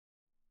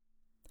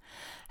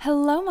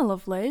Hello, my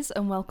lovelies,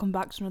 and welcome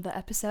back to another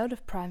episode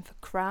of Prime for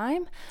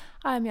Crime.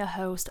 I'm your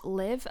host,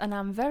 Liv, and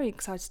I'm very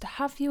excited to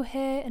have you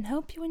here and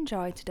hope you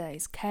enjoy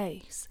today's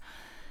case.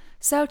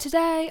 So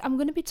today I'm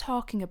going to be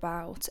talking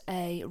about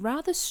a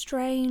rather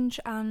strange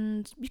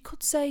and you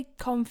could say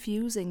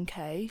confusing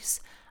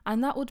case,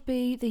 and that would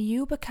be the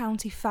Yuba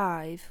County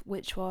Five,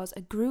 which was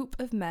a group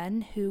of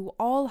men who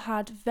all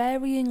had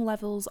varying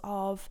levels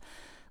of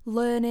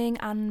learning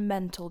and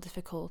mental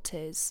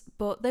difficulties,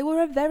 but they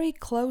were a very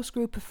close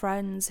group of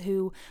friends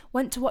who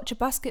went to watch a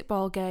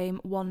basketball game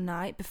one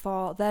night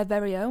before their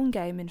very own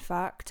game, in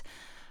fact.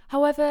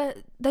 However,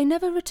 they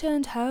never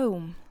returned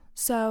home.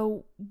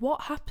 So,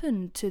 what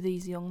happened to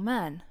these young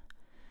men?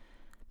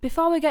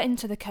 Before we get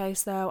into the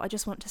case, though, I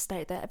just want to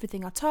state that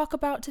everything I talk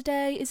about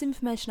today is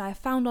information I have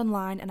found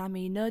online, and I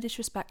mean no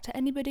disrespect to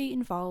anybody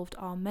involved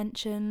or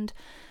mentioned.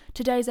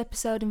 Today's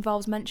episode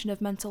involves mention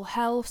of mental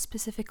health,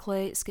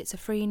 specifically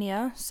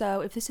schizophrenia, so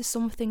if this is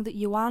something that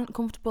you aren't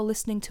comfortable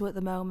listening to at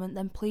the moment,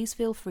 then please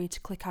feel free to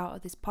click out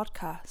of this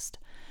podcast.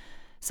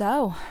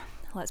 So,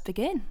 let's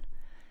begin.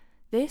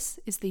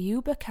 This is the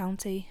Yuba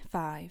County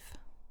Five.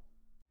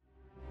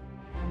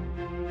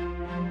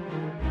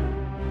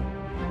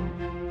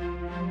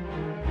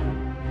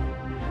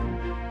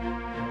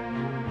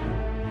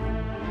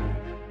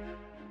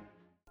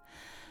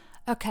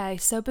 Okay,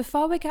 so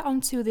before we get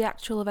on to the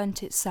actual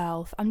event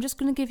itself, I'm just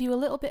going to give you a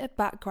little bit of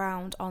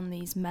background on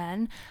these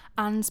men,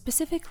 and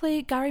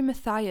specifically Gary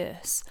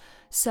Mathias.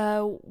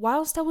 So,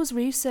 whilst I was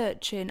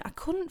researching, I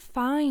couldn't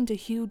find a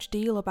huge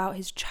deal about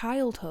his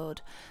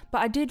childhood,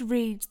 but I did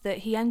read that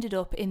he ended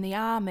up in the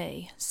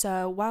army.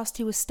 So, whilst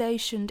he was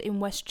stationed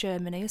in West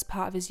Germany as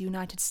part of his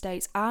United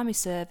States Army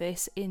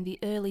service in the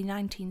early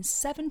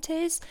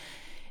 1970s,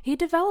 he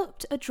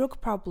developed a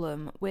drug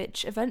problem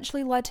which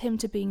eventually led him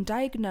to being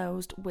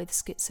diagnosed with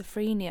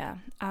schizophrenia,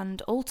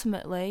 and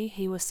ultimately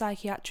he was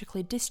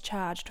psychiatrically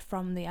discharged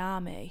from the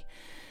army.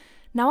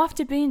 Now,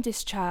 after being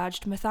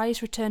discharged,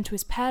 Mathias returned to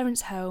his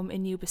parents' home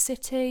in Yuba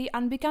City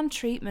and began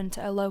treatment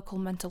at a local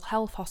mental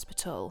health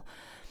hospital.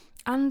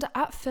 And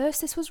at first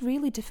this was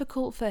really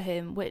difficult for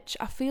him, which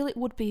I feel it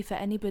would be for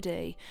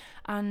anybody,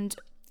 and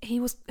he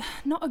was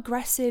not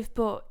aggressive,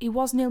 but he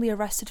was nearly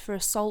arrested for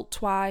assault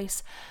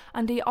twice,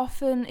 and he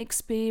often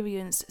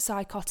experienced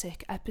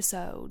psychotic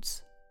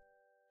episodes.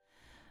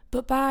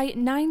 But by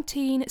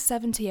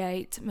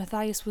 1978,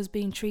 Mathias was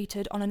being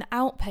treated on an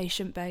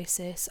outpatient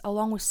basis,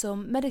 along with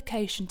some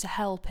medication to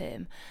help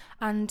him,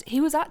 and he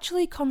was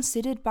actually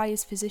considered by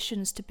his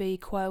physicians to be,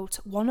 quote,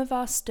 one of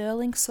our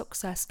sterling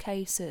success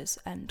cases,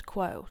 end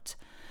quote.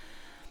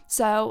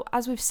 So,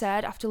 as we've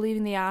said, after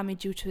leaving the army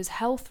due to his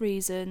health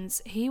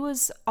reasons, he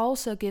was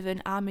also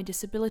given army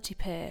disability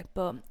pay,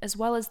 but as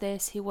well as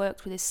this, he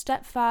worked with his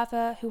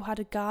stepfather, who had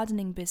a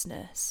gardening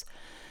business.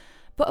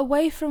 But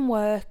away from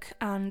work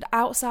and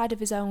outside of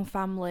his own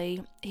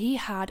family, he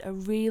had a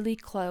really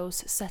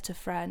close set of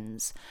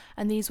friends,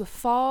 and these were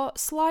four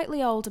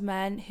slightly older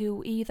men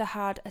who either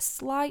had a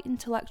slight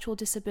intellectual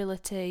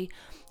disability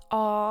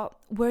or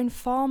were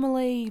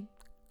informally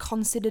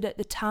considered at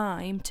the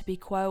time to be,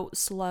 quote,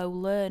 slow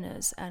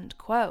learners, end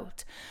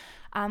quote.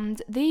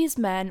 And these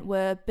men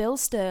were Bill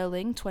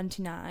Sterling,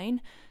 29,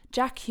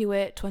 Jack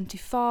Hewitt,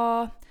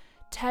 24,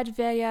 Ted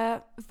Vaya,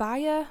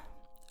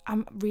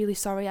 I'm really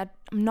sorry, I'm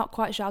not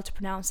quite sure how to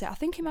pronounce it. I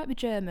think he might be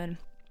German.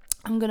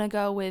 I'm going to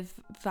go with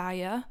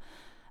Vaya.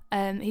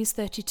 He's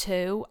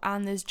 32,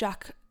 and there's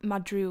Jack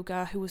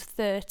Madruga, who was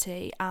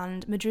 30,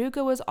 and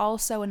Madruga was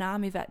also an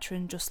army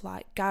veteran just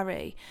like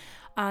Gary.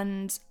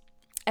 And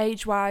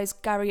age-wise,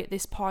 Gary at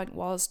this point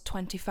was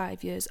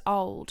 25 years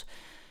old.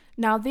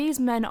 Now, these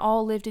men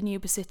all lived in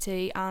Yuba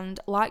City, and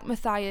like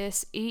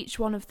Mathias, each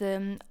one of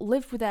them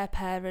lived with their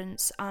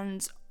parents,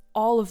 and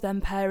all of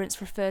them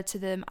parents referred to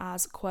them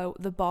as, quote,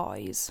 the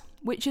boys,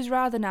 which is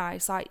rather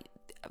nice. Like,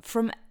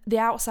 from the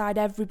outside,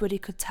 everybody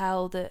could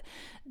tell that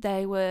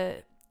they were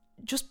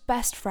just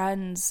best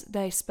friends.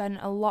 They spent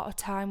a lot of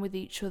time with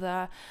each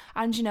other,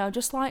 and you know,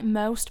 just like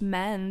most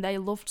men, they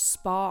loved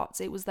sports.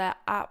 It was their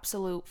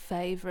absolute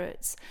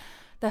favourites.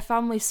 Their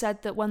family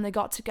said that when they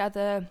got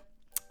together,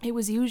 it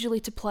was usually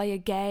to play a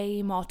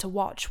game or to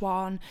watch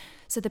one.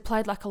 So they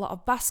played like a lot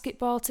of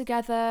basketball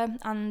together,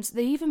 and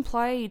they even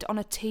played on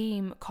a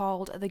team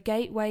called the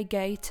Gateway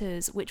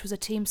Gators, which was a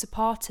team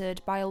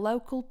supported by a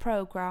local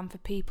programme for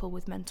people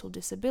with mental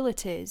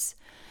disabilities.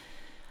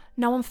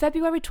 Now, on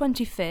February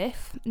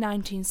 25th,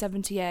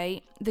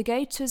 1978, the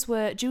Gators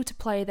were due to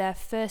play their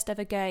first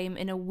ever game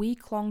in a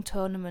week-long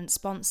tournament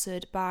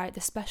sponsored by the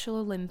Special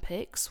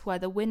Olympics, where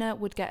the winner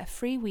would get a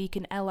free week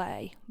in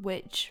LA,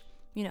 which,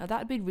 you know,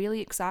 that'd be really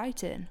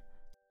exciting.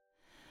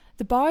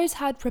 The boys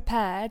had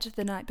prepared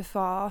the night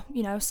before,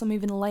 some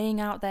even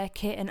laying out their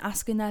kit and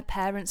asking their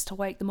parents to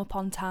wake them up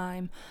on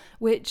time,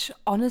 which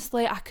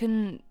honestly I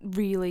can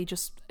really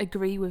just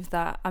agree with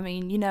that. I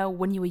mean,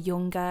 when you were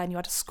younger and you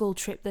had a school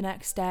trip the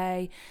next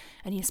day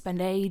and you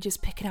spend ages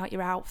picking out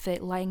your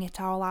outfit, laying it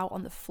all out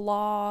on the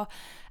floor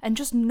and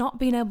just not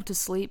being able to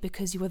sleep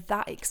because you were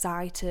that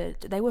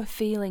excited. They were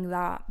feeling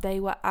that.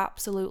 They were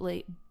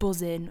absolutely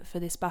buzzing for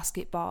this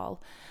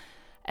basketball.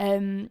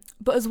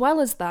 But as well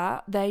as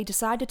that, they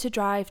decided to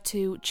drive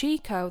to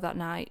Chico that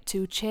night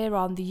to cheer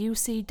on the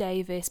UC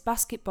Davis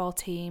basketball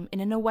team in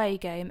an away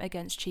game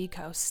against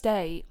Chico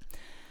State.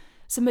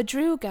 So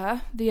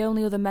Madruga, the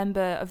only other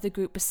member of the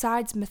group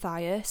besides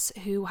Matthias,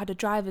 who had a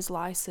driver's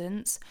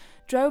license,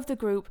 drove the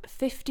group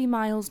 50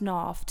 miles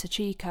north to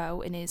Chico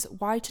in his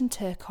white and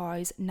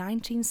turquoise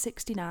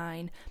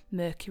 1969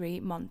 Mercury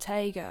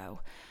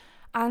Montego.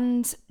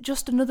 And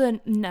just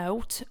another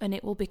note, and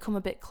it will become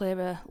a bit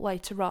clearer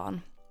later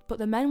on, but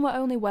the men were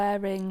only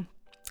wearing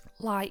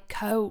light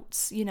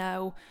coats,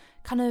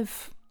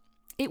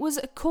 it was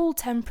a cool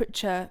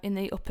temperature in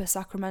the upper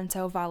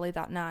Sacramento Valley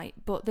that night,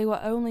 but they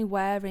were only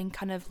wearing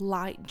kind of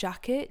light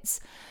jackets.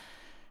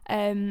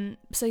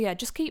 So yeah,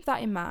 just keep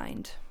that in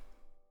mind.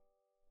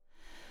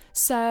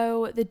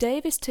 So the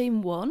Davis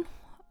team won,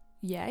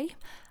 yay.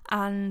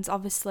 And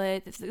obviously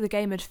the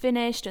game had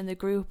finished and the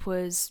group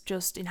was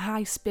just in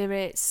high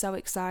spirits, so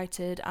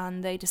excited,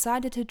 and they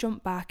decided to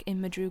jump back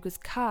in Madruga's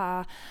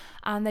car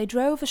and they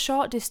drove a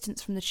short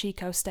distance from the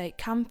Chico State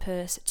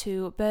campus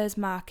to Burr's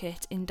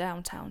Market in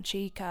downtown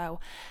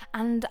Chico.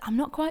 And I'm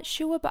not quite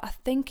sure, but I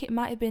think it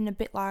might have been a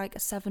bit like a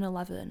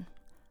 7-Eleven.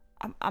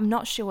 I'm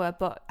not sure,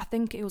 but I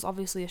think it was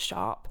obviously a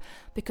shop,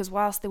 because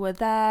whilst they were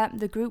there,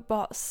 the group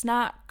bought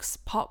snacks,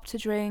 pop to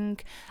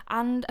drink,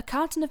 and a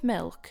carton of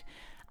milk.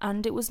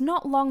 And it was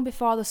not long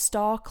before the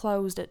store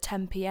closed at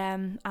 10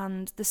 p.m,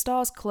 and the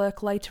store's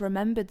clerk later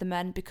remembered the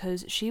men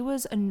because she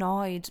was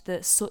annoyed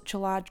that such a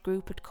large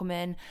group had come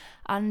in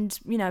and,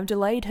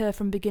 delayed her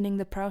from beginning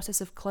the process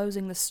of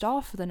closing the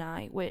store for the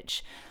night,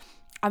 which,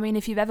 I mean,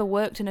 if you've ever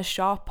worked in a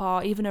shop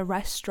or even a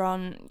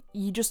restaurant,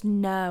 you just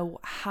know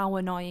how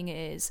annoying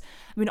it is.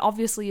 I mean,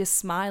 obviously you're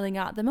smiling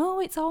at them,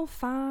 oh, it's all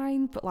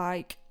fine,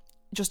 but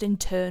just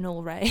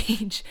internal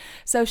rage.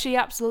 So she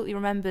absolutely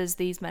remembers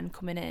these men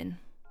coming in.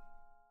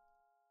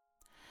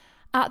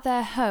 At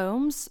their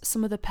homes,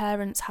 some of the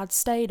parents had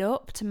stayed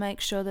up to make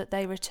sure that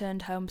they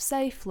returned home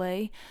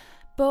safely,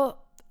 but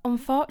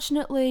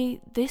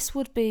unfortunately, this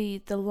would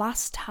be the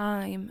last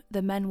time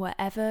the men were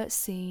ever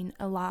seen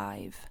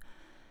alive.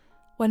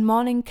 When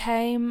morning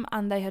came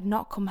and they had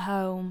not come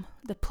home,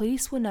 the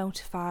police were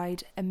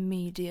notified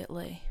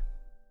immediately.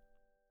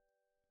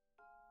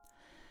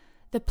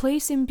 The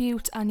police in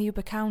Butte and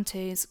Yuba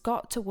counties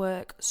got to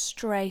work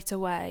straight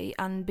away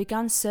and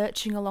began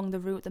searching along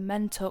the route the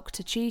men took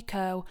to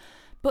Chico,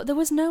 but there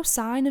was no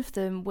sign of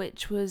them,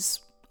 which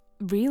was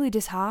really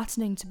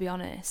disheartening, to be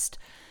honest.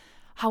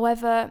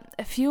 However,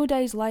 a few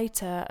days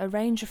later, a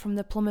ranger from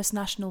the Plumas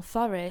National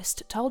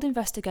Forest told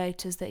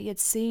investigators that he had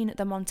seen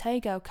the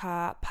Montego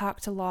car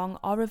parked along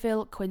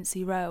Oroville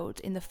Quincy Road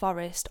in the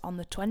forest on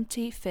the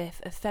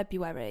 25th of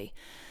February.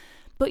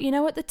 But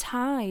at the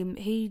time,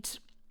 he'd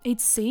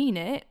seen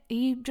it,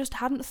 he just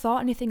hadn't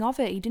thought anything of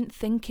it. He didn't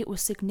think it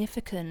was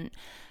significant.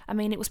 I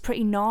mean, it was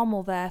pretty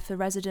normal there for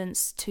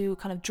residents to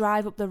kind of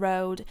drive up the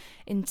road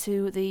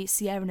into the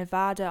Sierra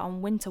Nevada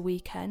on winter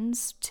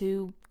weekends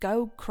to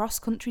go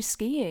cross-country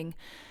skiing.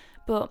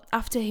 But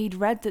after he'd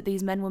read that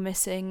these men were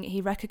missing,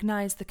 he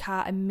recognised the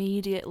car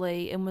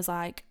immediately and was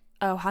like,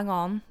 oh, hang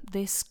on,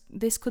 this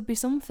could be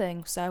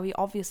something. So he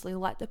obviously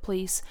let the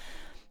police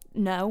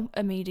know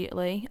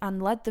immediately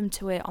and led them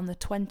to it on the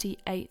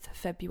 28th of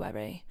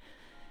February.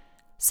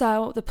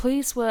 So the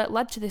police were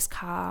led to this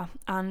car,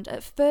 and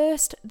at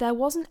first there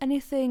wasn't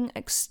anything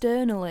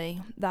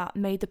externally that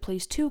made the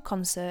police too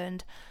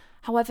concerned.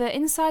 However,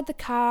 inside the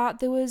car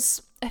there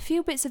was a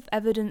few bits of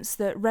evidence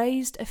that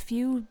raised a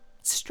few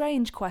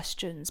strange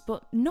questions,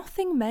 but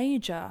nothing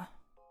major.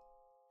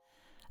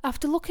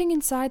 After looking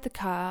inside the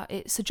car,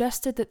 it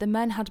suggested that the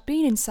men had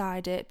been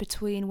inside it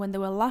between when they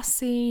were last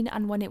seen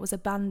and when it was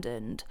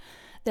abandoned.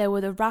 There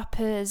were the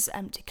wrappers,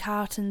 empty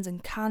cartons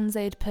and cans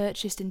they had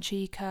purchased in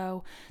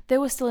Chico. They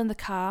were still in the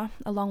car,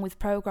 along with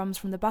programmes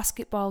from the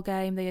basketball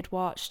game they had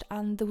watched,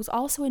 and there was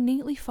also a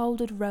neatly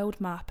folded road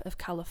map of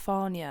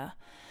California.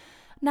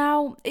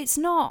 Now, it's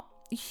not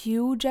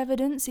huge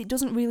evidence, it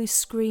doesn't really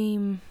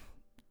scream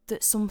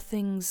that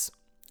something's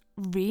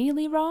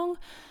really wrong,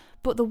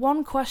 but the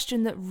one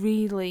question that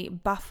really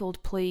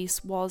baffled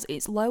police was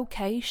its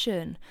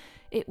location.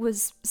 It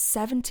was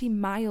 70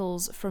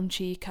 miles from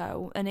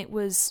Chico, and it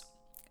was...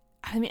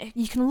 I mean,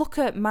 you can look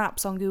at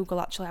maps on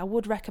Google, actually. I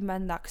would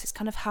recommend that because it's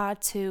kind of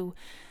hard to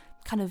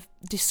kind of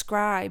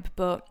describe,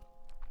 but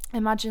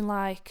imagine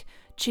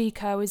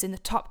Chico is in the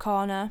top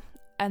corner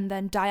and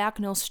then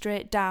diagonal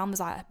straight down, there's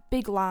a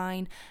big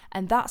line,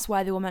 and that's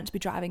where they were meant to be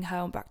driving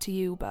home back to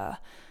Yuba.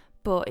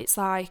 But it's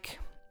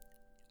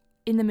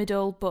in the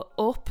middle, but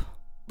up,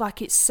 Like,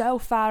 it's so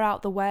far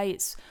out the way,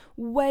 it's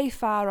way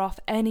far off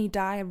any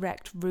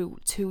direct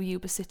route to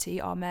Yuba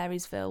City or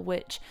Marysville,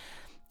 which,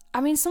 I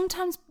mean,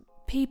 sometimes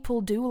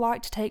people do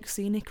like to take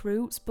scenic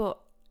routes, but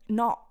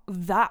not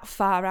that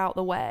far out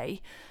the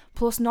way.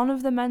 Plus, none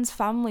of the men's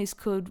families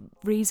could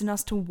reason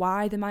as to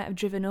why they might have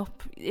driven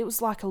up. It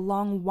was like a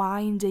long,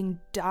 winding,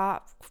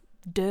 dark,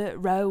 dirt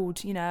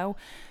road, you know.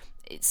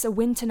 It's a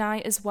winter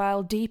night as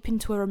well, deep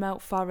into a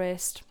remote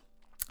forest.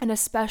 And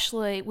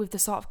especially with the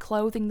sort of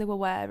clothing they were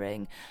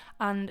wearing,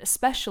 and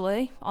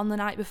especially on the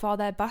night before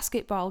their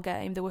basketball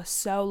game they were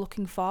so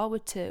looking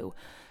forward to.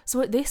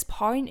 So at this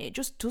point, it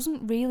just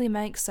doesn't really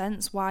make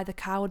sense why the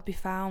car would be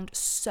found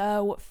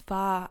so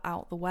far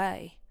out the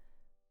way.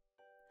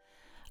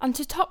 And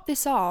to top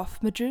this off,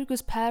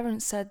 Madruga's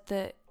parents said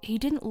that he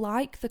didn't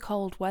like the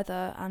cold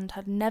weather and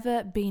had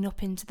never been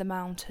up into the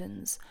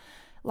mountains.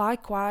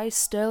 Likewise,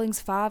 Sterling's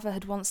father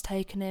had once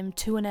taken him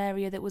to an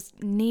area that was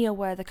near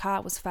where the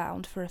car was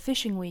found for a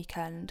fishing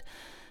weekend,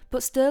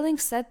 but Sterling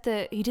said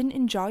that he didn't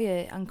enjoy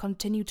it and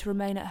continued to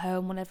remain at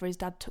home whenever his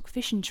dad took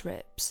fishing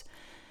trips.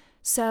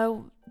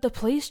 So the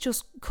police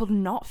just could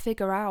not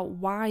figure out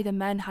why the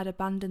men had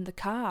abandoned the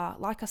car.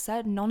 Like I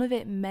said, none of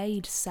it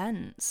made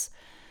sense.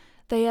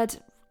 They had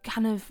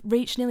kind of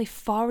reached nearly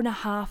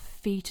 4.5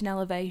 feet in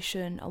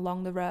elevation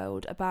along the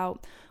road,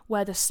 about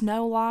where the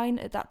snow line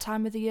at that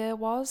time of the year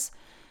was,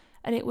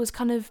 and it was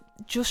kind of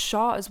just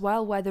short as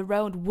well where the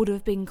road would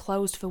have been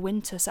closed for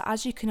winter. So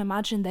as you can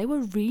imagine, they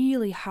were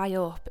really high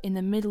up in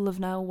the middle of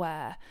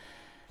nowhere.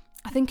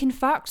 I think in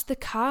fact the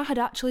car had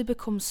actually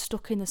become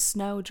stuck in the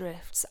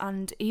snowdrifts,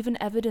 and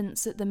even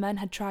evidence that the men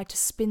had tried to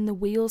spin the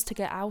wheels to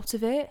get out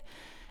of it.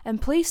 And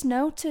police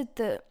noted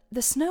that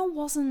the snow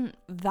wasn't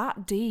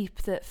that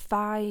deep that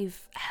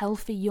 5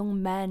 healthy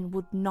young men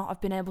would not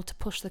have been able to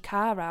push the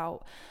car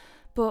out.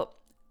 But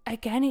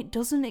again, it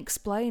doesn't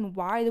explain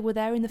why they were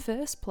there in the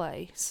first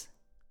place.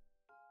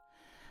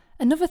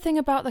 Another thing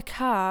about the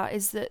car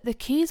is that the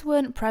keys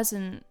weren't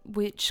present,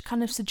 which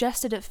kind of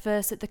suggested at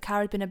first that the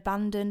car had been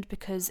abandoned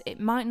because it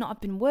might not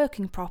have been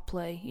working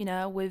properly, you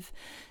know, with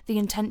the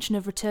intention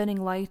of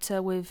returning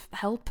later with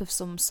help of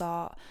some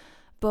sort.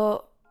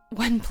 But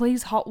when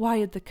police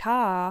hotwired the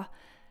car,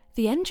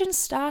 the engine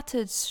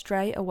started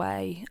straight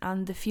away,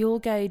 and the fuel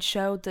gauge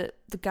showed that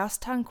the gas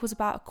tank was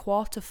about a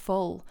quarter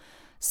full.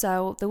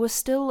 So there was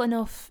still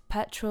enough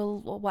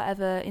petrol or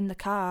whatever in the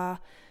car.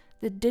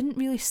 There didn't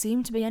really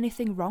seem to be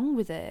anything wrong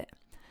with it.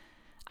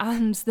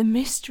 And the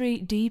mystery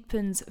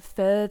deepens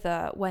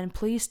further when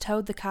police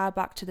towed the car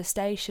back to the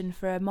station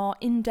for a more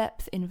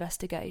in-depth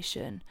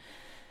investigation.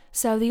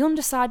 So the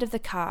underside of the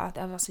car,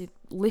 they obviously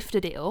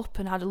lifted it up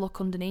and had a look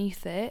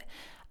underneath it,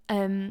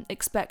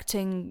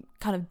 expecting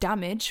kind of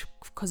damage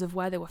because of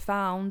where they were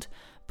found,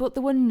 but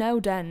there were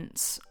no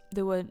dents.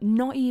 There were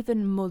not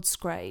even mud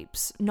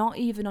scrapes, not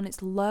even on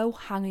its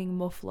low-hanging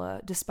muffler,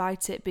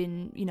 despite it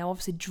being, you know,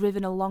 obviously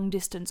driven a long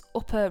distance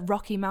up a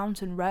rocky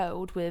mountain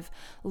road with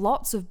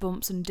lots of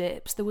bumps and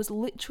dips. There was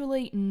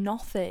literally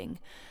nothing.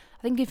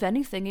 I think if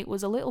anything, it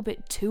was a little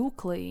bit too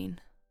clean.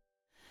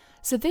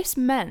 So this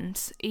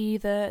meant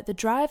either the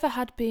driver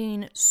had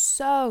been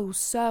so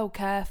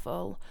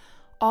careful,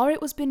 or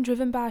it was being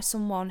driven by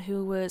someone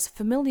who was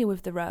familiar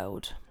with the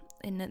road,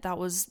 in that that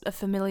was a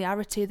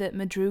familiarity that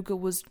Madruga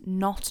was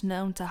not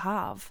known to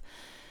have.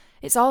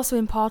 It's also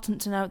important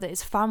to note that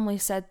his family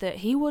said that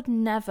he would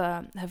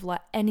never have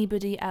let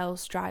anybody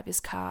else drive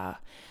his car.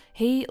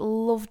 He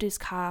loved his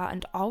car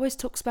and always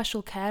took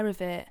special care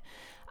of it,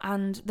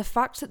 and the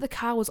fact that the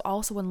car was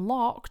also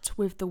unlocked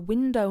with the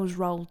windows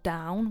rolled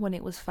down when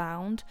it was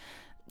found,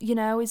 you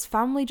know, his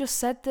family just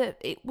said that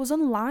it was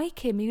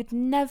unlike him. He would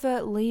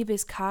never leave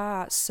his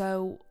car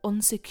so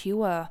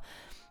unsecure,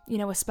 you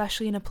know,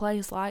 especially in a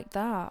place like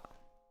that.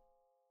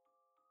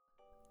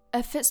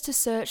 Efforts to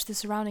search the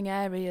surrounding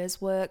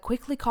areas were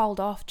quickly called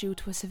off due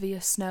to a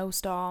severe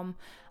snowstorm,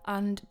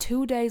 and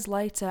 2 days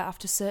later,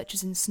 after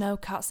searchers in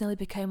snowcats nearly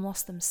became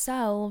lost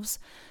themselves,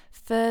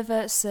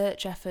 further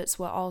search efforts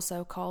were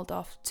also called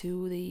off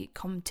to the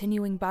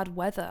continuing bad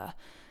weather.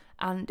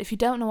 And if you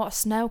don't know what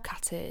a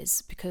snowcat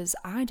is, because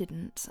I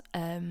didn't,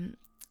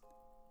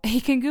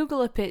 you can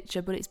Google a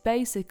picture, but it's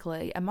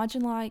basically,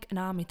 imagine like an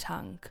army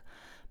tank,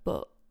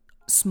 but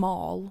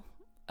small,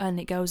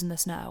 and it goes in the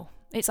snow.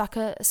 It's like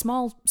a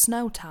small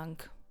snow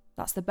tank.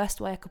 That's the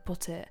best way I could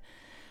put it.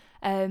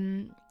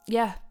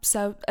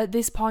 So at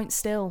this point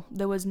still,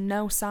 there was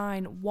no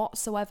sign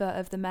whatsoever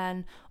of the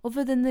men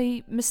other than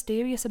the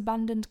mysterious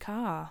abandoned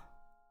car.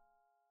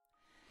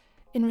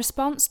 In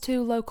response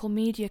to local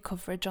media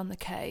coverage on the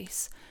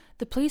case,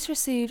 the police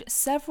received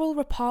several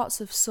reports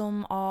of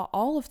some or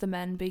all of the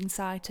men being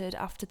sighted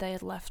after they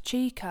had left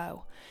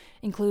Chico,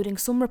 including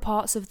some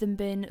reports of them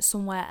being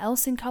somewhere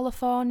else in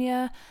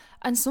California,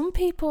 and some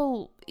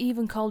people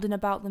even called in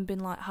about them being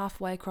like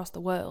halfway across the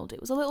world.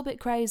 It was a little bit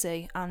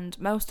crazy, and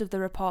most of the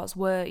reports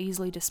were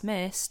easily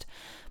dismissed,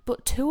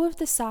 but 2 of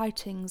the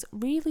sightings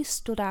really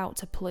stood out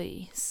to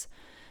police.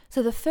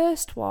 So the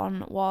first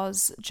one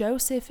was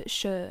Joseph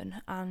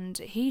Schön, and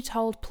he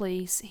told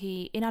police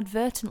he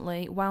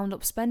inadvertently wound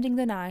up spending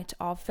the night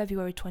of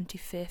February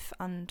 25th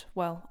and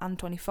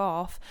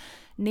 24th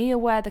near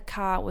where the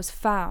car was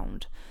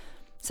found.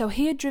 So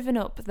he had driven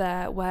up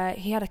there where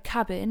he had a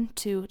cabin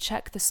to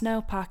check the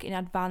snowpack in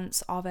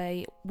advance of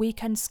a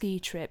weekend ski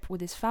trip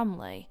with his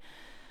family.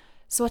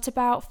 So at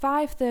about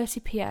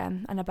 5:30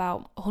 p.m. and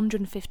about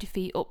 150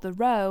 feet up the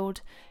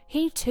road,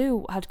 he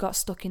too had got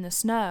stuck in the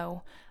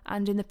snow,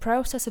 and in the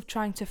process of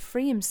trying to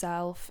free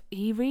himself,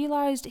 he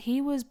realised he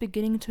was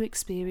beginning to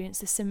experience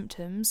the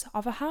symptoms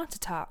of a heart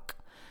attack.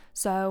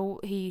 So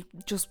he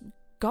just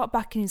got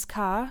back in his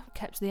car,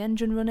 kept the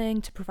engine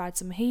running to provide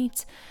some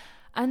heat,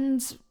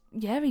 and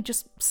he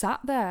just sat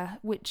there,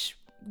 which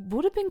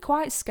would have been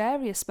quite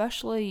scary,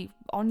 especially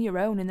on your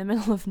own in the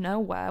middle of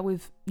nowhere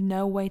with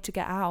no way to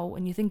get out,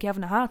 and you think you're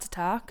having a heart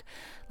attack.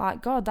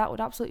 Like, God, that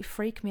would absolutely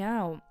freak me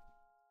out.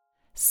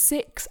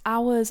 6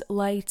 hours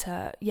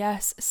later,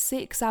 yes,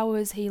 6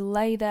 hours, he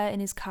lay there in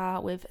his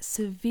car with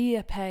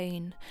severe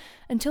pain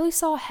until he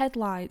saw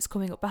headlights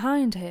coming up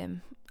behind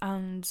him,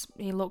 and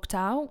he looked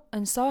out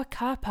and saw a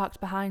car parked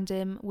behind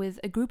him with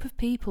a group of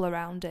people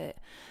around it,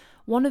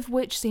 one of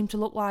which seemed to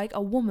look like a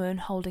woman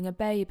holding a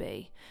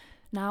baby.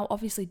 Now,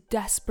 obviously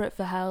desperate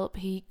for help,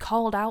 he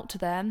called out to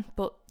them,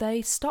 but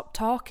they stopped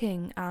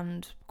talking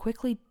and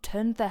quickly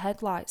turned their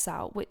headlights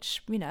out,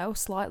 which,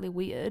 slightly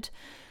weird.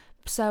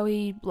 So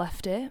he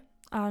left it,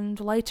 and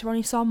later on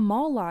he saw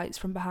more lights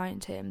from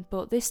behind him,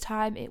 but this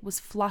time it was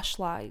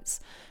flashlights,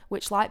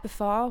 which, like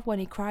before, when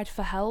he cried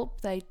for help,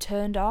 they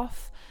turned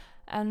off,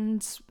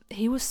 and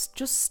he was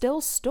just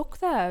still stuck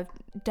there,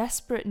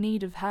 desperate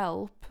need of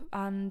help,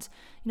 and,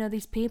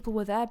 these people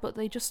were there, but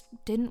they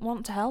just didn't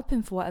want to help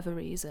him for whatever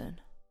reason.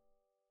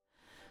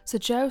 So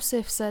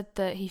Joseph said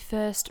that he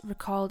first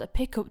recalled a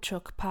pickup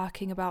truck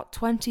parking about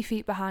 20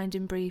 feet behind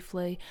him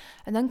briefly,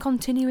 and then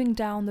continuing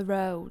down the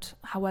road.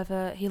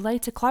 However, he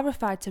later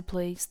clarified to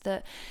police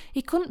that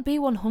he couldn't be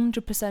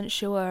 100%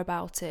 sure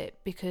about it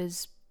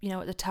because,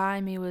 at the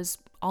time he was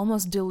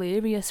almost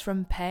delirious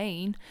from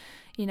pain.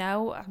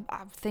 I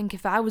think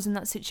if I was in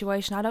that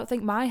situation, I don't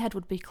think my head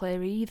would be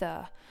clear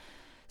either.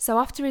 So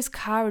after his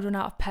car had run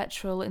out of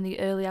petrol in the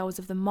early hours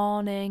of the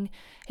morning,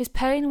 his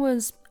pain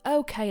was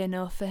okay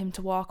enough for him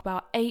to walk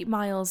about 8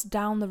 miles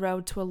down the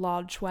road to a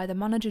lodge where the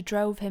manager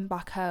drove him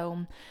back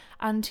home,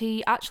 and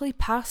he actually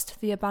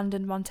passed the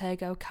abandoned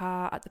Montego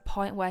car at the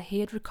point where he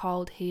had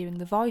recalled hearing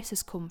the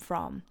voices come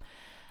from.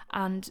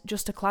 And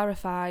just to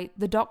clarify,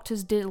 the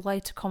doctors did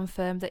later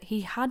confirm that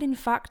he had in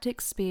fact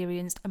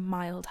experienced a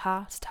mild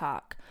heart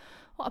attack.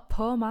 What a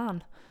poor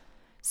man.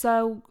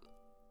 So,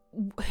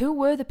 who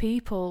were the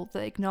people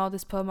that ignored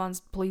this poor man's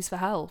pleas for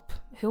help?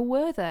 Who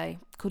were they?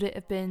 Could it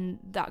have been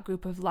that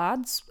group of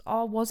lads,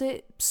 or was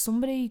it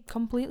somebody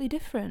completely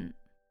different?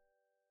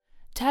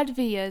 Ted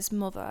Villa's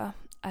mother,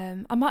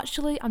 I'm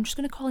just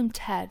going to call him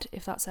Ted,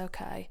 if that's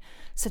okay.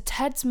 So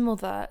Ted's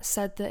mother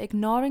said that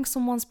ignoring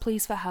someone's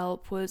pleas for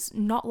help was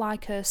not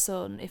like her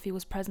son if he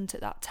was present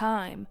at that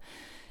time.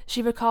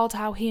 She recalled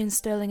how he and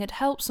Sterling had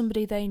helped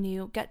somebody they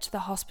knew get to the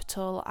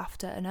hospital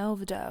after an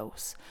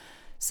overdose.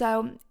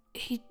 So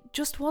he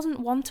just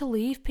wasn't one to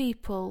leave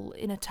people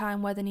in a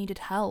time where they needed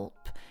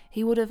help.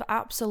 He would have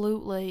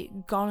absolutely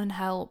gone and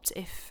helped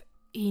if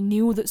he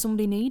knew that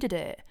somebody needed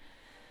it.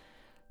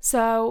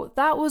 So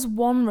that was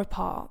one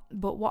report,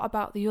 but what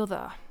about the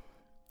other?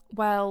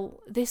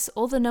 Well, this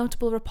other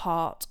notable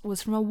report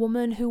was from a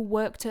woman who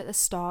worked at the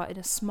store in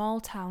a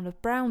small town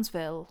of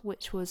Brownsville,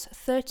 which was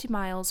 30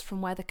 miles from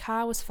where the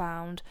car was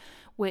found,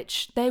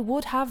 which they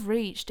would have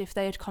reached if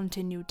they had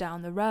continued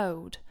down the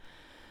road.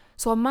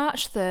 So on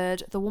March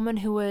 3rd, the woman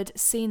who had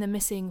seen the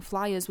missing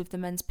flyers with the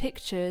men's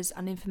pictures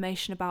and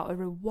information about a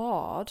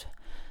reward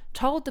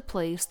told the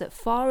police that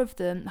 4 of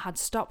them had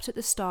stopped at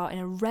the store in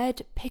a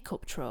red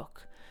pickup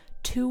truck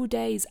 2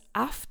 days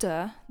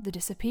after the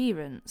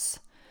disappearance.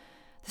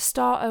 The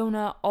store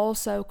owner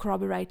also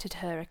corroborated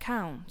her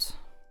account.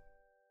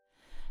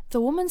 The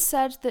woman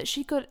said that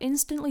she could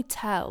instantly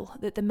tell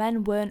that the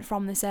men weren't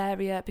from this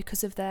area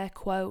because of their,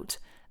 quote,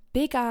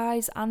 big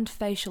eyes and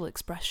facial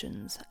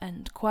expressions,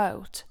 end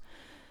quote.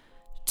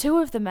 2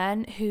 of the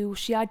men, who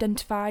she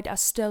identified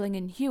as Sterling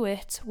and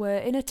Hewitt, were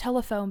in a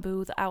telephone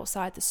booth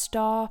outside the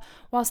store,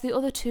 whilst the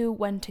other 2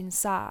 went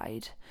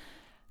inside.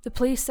 The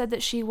police said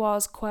that she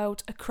was,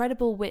 quote, a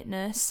credible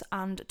witness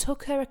and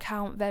took her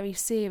account very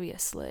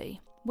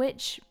seriously,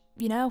 which,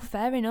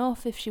 fair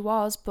enough if she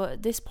was, but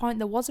at this point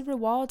there was a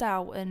reward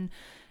out and,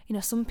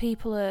 some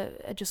people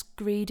are just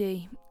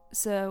greedy,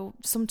 so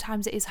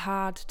sometimes it is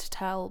hard to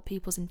tell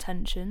people's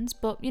intentions,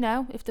 but,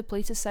 if the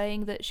police are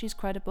saying that she's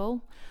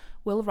credible,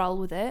 we'll roll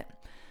with it.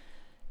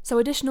 So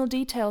additional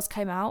details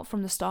came out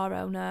from the store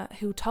owner,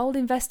 who told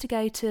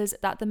investigators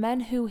that the men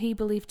who he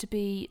believed to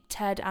be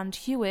Ted and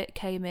Hewitt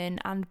came in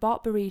and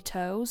bought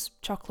burritos,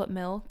 chocolate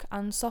milk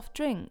and soft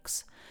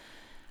drinks.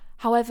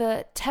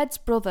 However, Ted's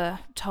brother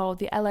told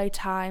the LA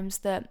Times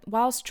that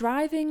whilst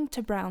driving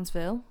to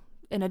Brownsville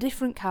in a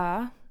different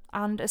car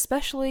and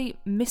especially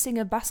missing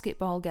a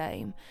basketball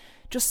game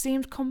just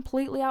seemed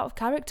completely out of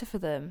character for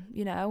them,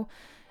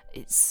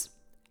 It's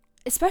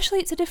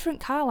a different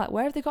car, like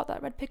where have they got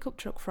that red pickup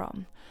truck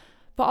from?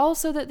 But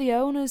also that the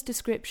owner's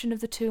description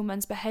of the two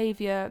men's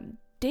behaviour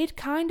did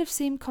kind of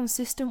seem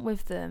consistent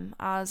with them,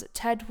 as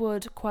Ted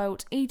would,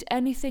 quote, eat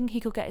anything he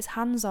could get his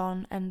hands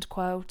on, end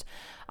quote,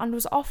 and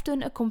was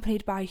often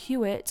accompanied by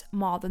Hewitt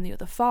more than the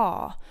other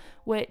four,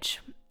 which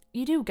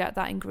you do get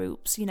that in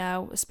groups,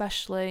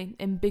 especially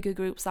in bigger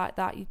groups like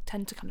that. You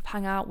tend to kind of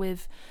hang out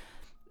with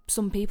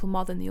some people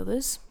more than the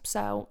others,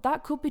 so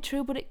that could be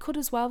true, but it could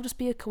as well just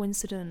be a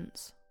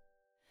coincidence.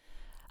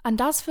 And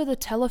as for the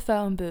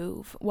telephone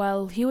booth,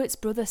 well, Hewitt's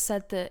brother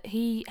said that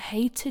he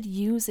hated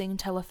using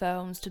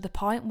telephones to the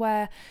point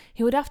where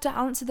he would have to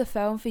answer the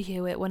phone for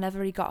Hewitt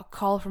whenever he got a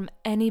call from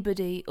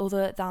anybody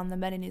other than the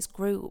men in his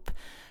group.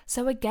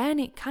 So again,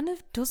 it kind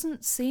of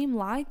doesn't seem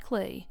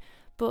likely,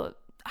 but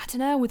I don't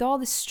know, with all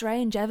this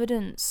strange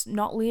evidence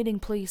not leading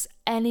police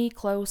any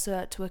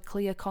closer to a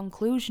clear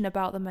conclusion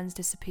about the men's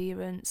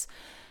disappearance,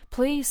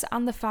 police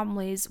and the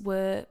families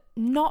were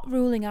not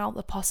ruling out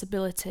the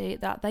possibility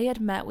that they had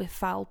met with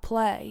foul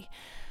play.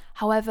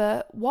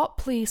 However, what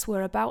police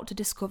were about to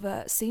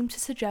discover seemed to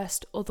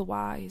suggest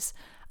otherwise,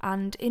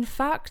 and in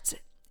fact,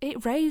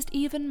 it raised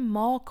even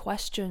more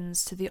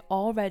questions to the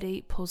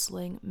already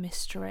puzzling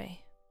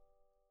mystery.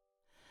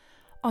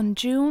 On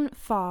June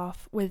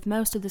 4th, with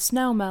most of the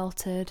snow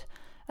melted,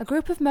 a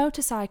group of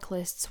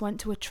motorcyclists went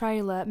to a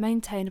trailer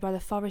maintained by the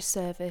Forest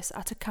Service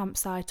at a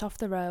campsite off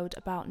the road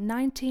about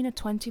 19 or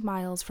 20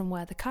 miles from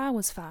where the car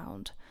was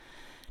found.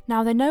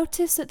 Now, they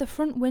noticed that the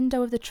front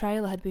window of the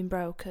trailer had been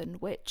broken,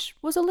 which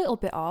was a little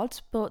bit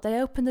odd, but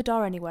they opened the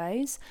door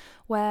anyways,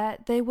 where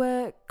they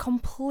were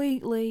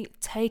completely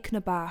taken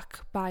aback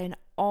by an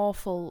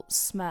awful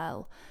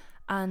smell.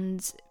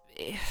 And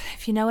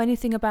if you know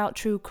anything about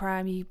true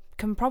crime, you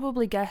can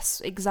probably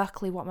guess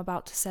exactly what I'm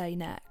about to say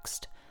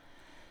next.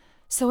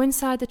 So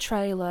inside the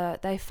trailer,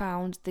 they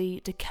found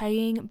the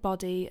decaying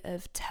body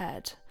of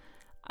Ted,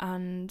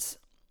 and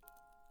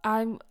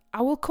I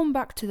will come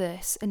back to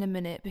this in a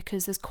minute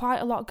because there's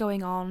quite a lot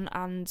going on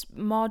and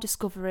more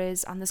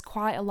discoveries, and there's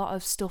quite a lot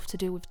of stuff to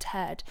do with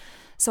Ted.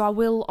 So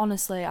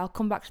I'll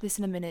come back to this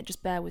in a minute,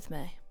 just bear with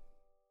me.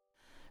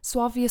 So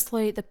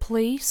obviously the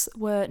police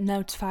were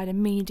notified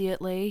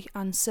immediately,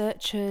 and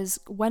searchers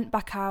went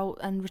back out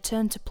and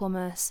returned to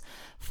Plymouth,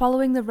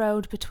 following the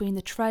road between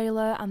the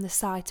trailer and the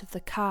site of the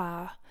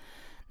car.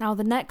 Now,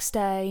 the next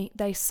day,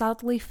 they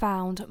sadly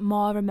found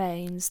more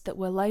remains that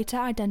were later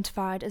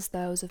identified as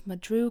those of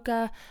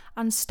Madruga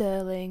and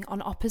Sterling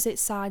on opposite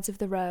sides of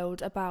the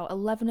road about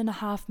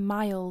 11.5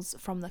 miles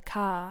from the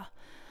car.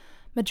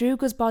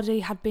 Madruga's body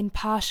had been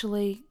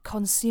partially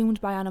consumed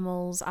by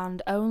animals,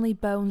 and only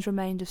bones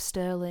remained of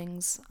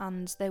Sterling's,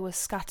 and they were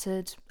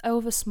scattered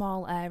over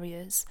small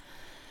areas.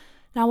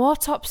 Now,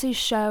 autopsies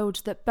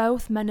showed that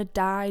both men had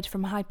died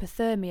from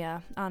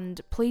hypothermia,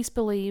 and police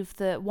believe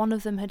that one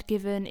of them had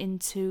given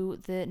into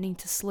the need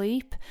to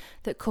sleep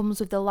that comes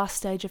with the last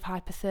stage of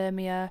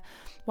hypothermia,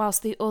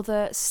 whilst the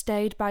other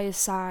stayed by his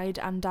side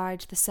and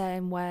died the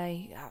same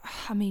way.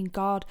 I mean,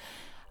 God,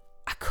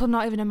 I could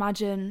not even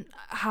imagine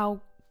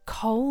how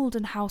cold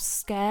and how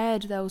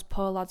scared those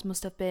poor lads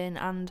must have been,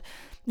 and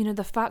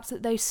the fact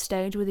that they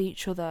stayed with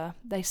each other,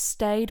 they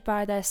stayed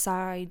by their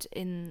side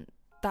in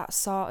that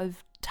sort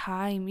of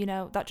time,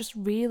 that just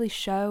really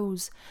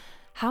shows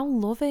how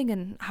loving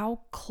and how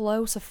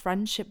close a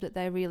friendship that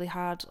they really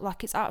had.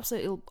 Like, it's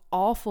absolutely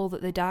awful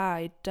that they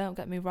died, don't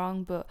get me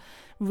wrong, but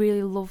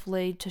really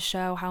lovely to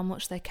show how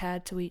much they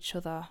cared to each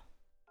other.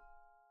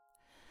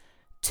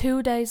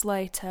 2 days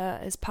later,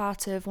 as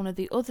part of one of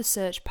the other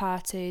search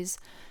parties,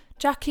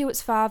 Jack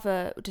Hewitt's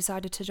father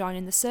decided to join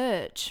in the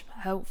search,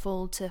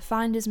 hopeful to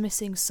find his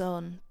missing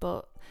son,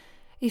 but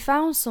he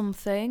found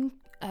something,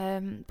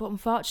 but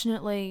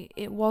unfortunately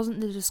it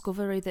wasn't the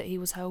discovery that he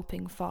was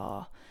hoping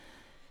for.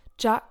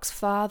 Jack's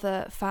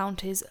father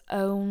found his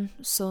own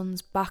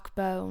son's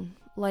backbone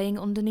laying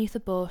underneath a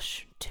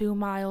bush 2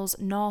 miles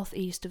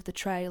northeast of the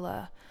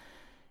trailer.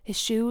 His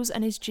shoes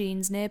and his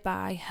jeans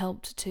nearby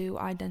helped to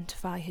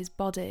identify his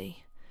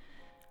body.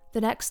 The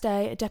next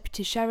day, a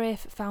deputy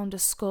sheriff found a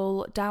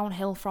skull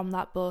downhill from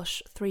that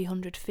bush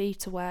 300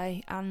 feet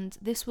away, and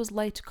this was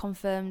later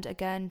confirmed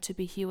again to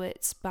be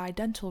Hewitt's by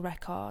dental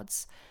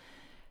records.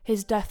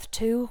 His death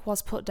too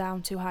was put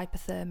down to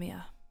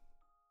hypothermia.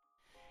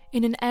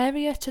 In an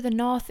area to the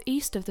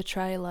northeast of the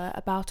trailer,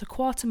 about a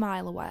 1/4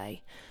 mile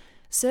away,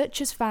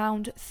 searchers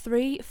found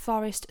 3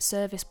 Forest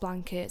Service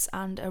blankets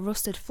and a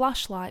rusted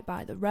flashlight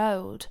by the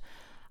road.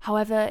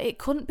 However, it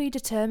couldn't be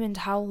determined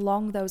how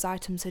long those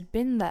items had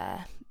been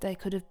there. They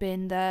could have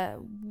been there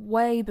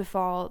way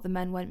before the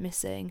men went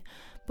missing,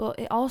 but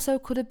it also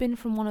could have been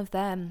from one of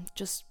them.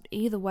 Just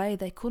either way,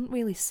 they couldn't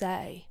really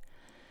say.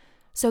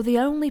 So the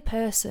only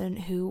person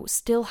who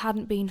still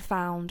hadn't been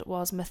found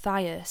was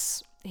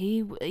Matthias.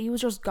 He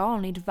was just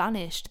gone, he'd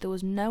vanished, there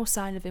was no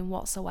sign of him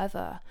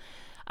whatsoever.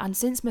 And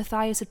since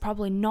Matthias had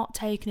probably not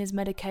taken his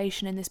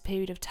medication in this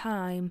period of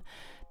time,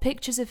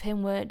 pictures of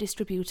him were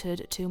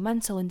distributed to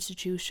mental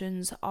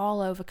institutions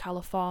all over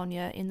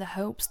California in the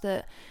hopes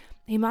that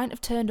he might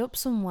have turned up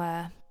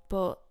somewhere,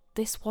 but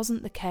this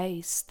wasn't the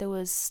case. There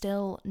was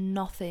still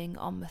nothing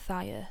on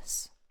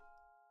Matthias.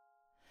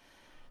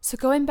 So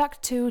going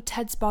back to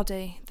Ted's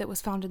body that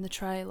was found in the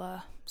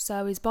trailer.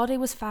 So his body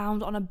was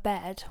found on a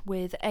bed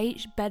with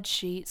 8 bed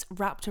sheets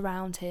wrapped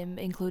around him,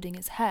 including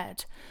his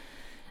head.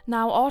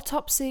 Now,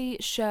 autopsy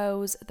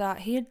shows that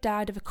he had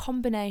died of a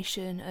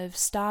combination of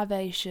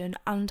starvation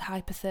and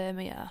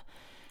hypothermia,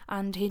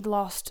 and he'd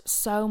lost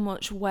so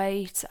much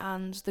weight,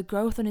 and the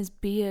growth on his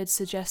beard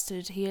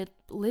suggested he had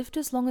lived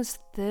as long as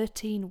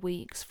 13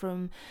 weeks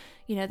from,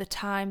 the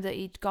time that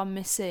he'd gone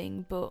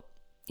missing. But,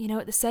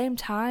 at the same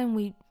time,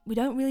 we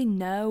don't really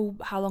know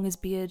how long his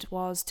beard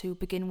was to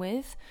begin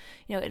with.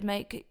 It'd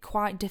make it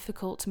quite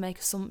difficult to make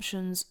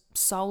assumptions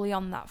solely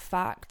on that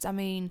fact. I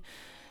mean,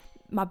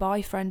 my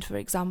boyfriend, for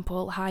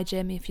example, hi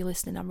Jamie, if you're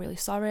listening, I'm really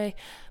sorry,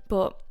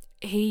 but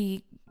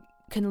he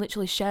can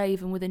literally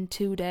shave and within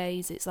 2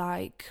 days it's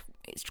like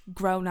it's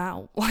grown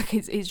out, like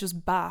it's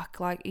just back,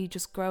 like he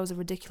just grows a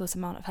ridiculous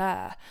amount of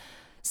hair.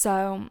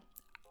 So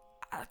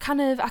I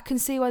can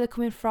see where they're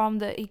coming from,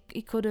 that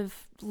he could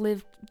have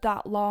lived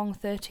that long,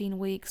 13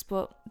 weeks,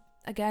 but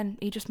again,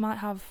 he just might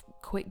have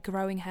quick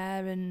growing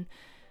hair, and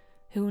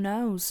who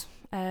knows.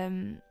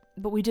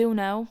 But we do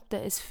know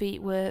that his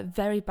feet were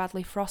very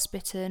badly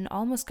frostbitten,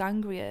 almost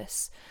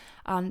gangrenous,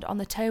 and on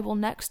the table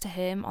next to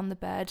him on the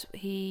bed,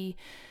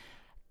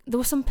 there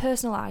were some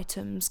personal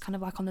items kind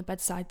of like on the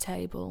bedside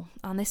table,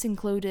 and this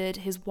included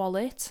his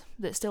wallet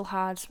that still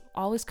had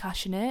all his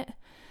cash in it,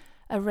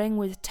 a ring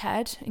with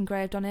Ted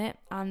engraved on it,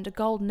 and a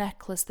gold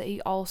necklace that he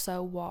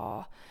also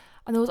wore.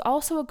 And there was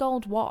also a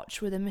gold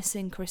watch with a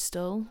missing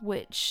crystal,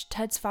 which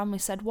Ted's family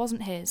said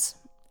wasn't his,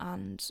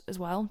 and as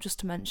well, just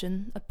to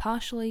mention, a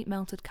partially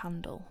melted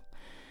candle.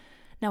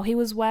 Now, he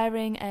was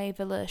wearing a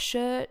velour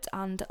shirt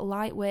and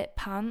lightweight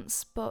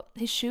pants, but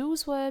his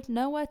shoes were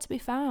nowhere to be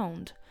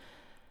found.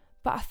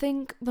 But I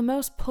think the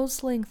most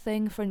puzzling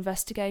thing for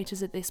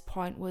investigators at this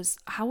point was,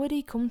 how had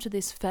he come to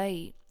this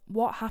fate?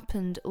 What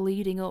happened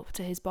leading up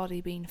to his body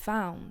being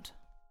found?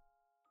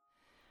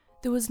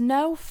 There was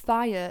no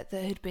fire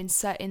that had been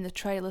set in the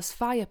trailer's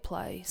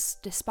fireplace,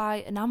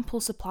 despite an ample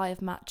supply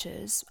of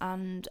matches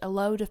and a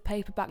load of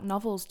paperback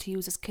novels to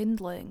use as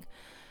kindling.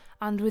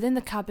 And within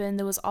the cabin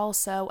there was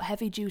also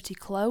heavy-duty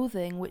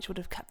clothing which would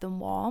have kept them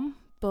warm,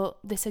 but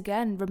this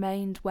again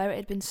remained where it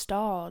had been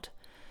stored.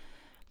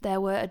 There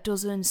were a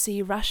dozen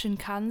sea ration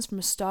cans from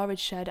a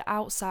storage shed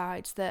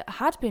outside that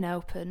had been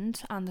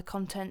opened and the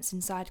contents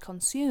inside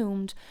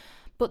consumed,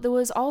 but there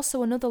was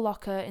also another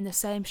locker in the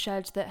same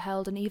shed that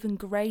held an even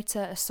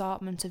greater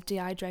assortment of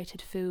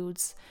dehydrated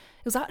foods.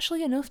 It was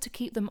actually enough to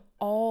keep them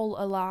all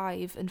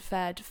alive and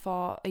fed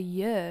for a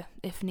year,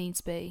 if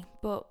needs be,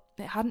 but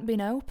it hadn't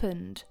been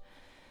opened.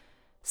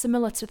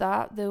 Similar to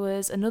that, there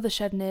was another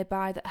shed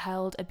nearby that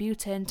held a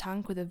butane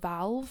tank with a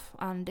valve,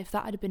 and if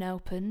that had been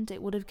opened,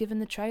 it would have given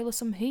the trailer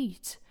some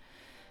heat.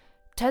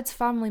 Ted's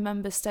family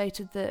members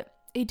stated that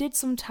he did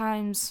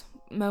sometimes,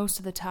 most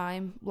of the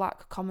time,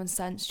 lack common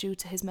sense due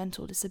to his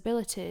mental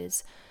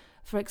disabilities.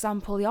 For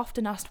example, he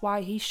often asked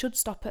why he should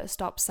stop at a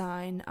stop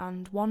sign,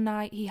 and one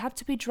night he had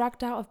to be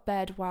dragged out of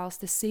bed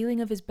whilst the ceiling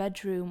of his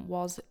bedroom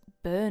was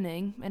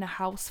burning in a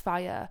house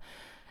fire.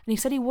 And he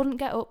said he wouldn't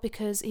get up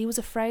because he was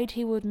afraid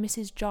he would miss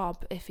his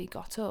job if he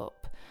got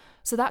up.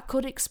 So that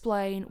could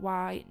explain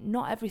why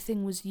not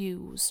everything was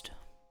used.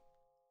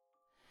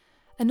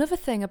 Another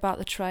thing about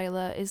the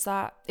trailer is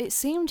that it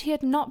seemed he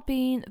had not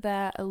been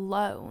there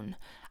alone,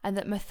 and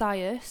that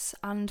Matthias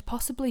and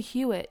possibly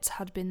Hewitt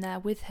had been there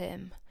with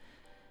him.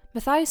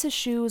 Matthias's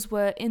shoes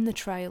were in the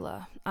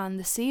trailer, and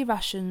the sea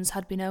rations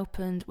had been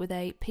opened with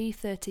a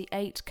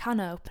P38 can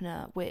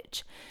opener,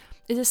 which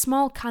is a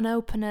small can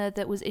opener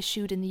that was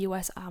issued in the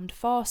US Armed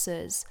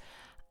Forces.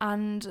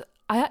 And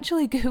I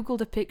actually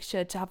googled a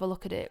picture to have a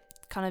look at it,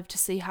 kind of to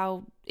see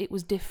how it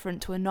was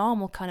different to a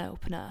normal can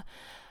opener.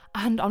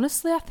 And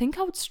honestly, I think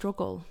I would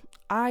struggle.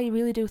 I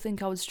really do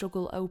think I would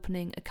struggle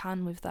opening a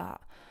can with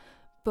that.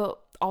 But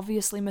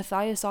obviously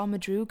Matthias or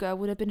Madruga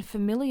would have been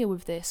familiar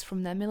with this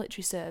from their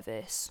military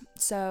service.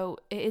 So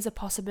it is a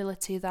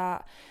possibility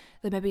that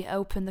they maybe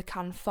opened the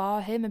can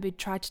for him, maybe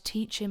tried to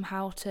teach him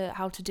how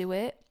to do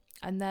it,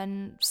 and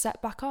then set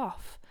back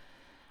off.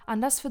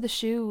 And as for the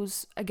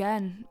shoes,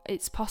 again,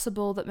 it's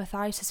possible that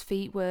Matthias's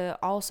feet were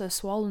also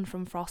swollen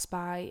from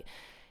frostbite.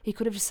 He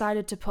could have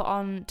decided to put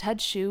on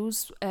Ted's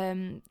shoes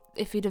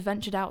if he'd have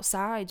ventured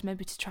outside,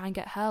 maybe to try and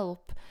get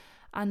help.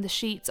 And the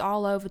sheets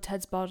all over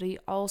Ted's body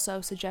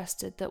also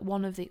suggested that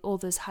one of the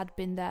others had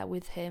been there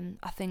with him,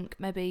 I think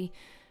maybe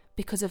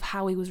because of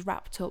how he was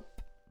wrapped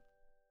up.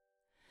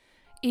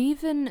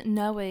 Even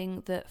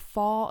knowing that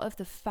 4 of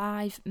the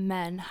 5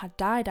 men had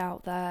died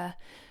out there,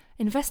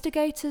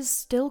 investigators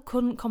still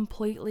couldn't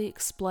completely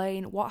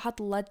explain what had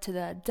led to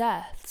their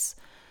deaths.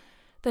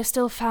 They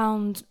still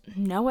found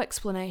no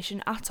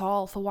explanation at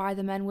all for why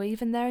the men were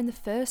even there in the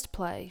first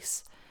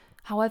place.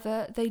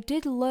 However, they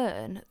did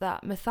learn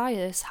that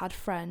Matthias had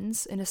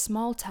friends in a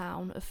small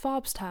town of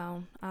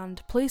Forbstown,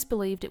 and police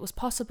believed it was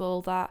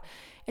possible that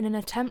in an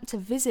attempt to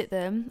visit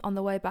them on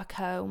the way back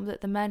home,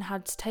 that the men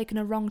had taken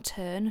a wrong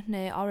turn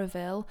near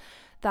Oroville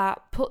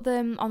that put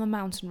them on a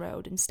mountain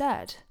road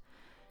instead.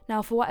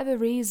 Now, for whatever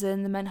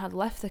reason, the men had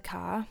left the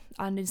car,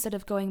 and instead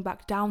of going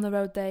back down the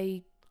road,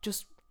 they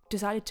just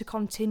decided to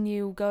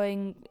continue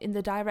going in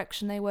the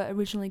direction they were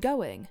originally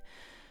going.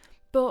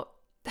 But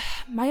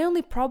my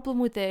only problem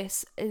with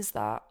this is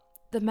that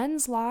the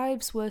men's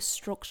lives were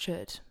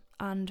structured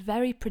and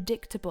very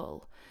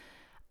predictable.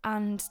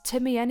 And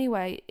to me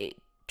anyway, it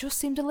just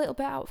seemed a little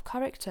bit out of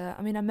character.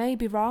 I mean, I may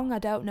be wrong, I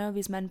don't know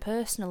these men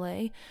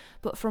personally,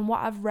 but from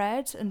what I've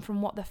read and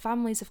from what the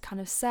families have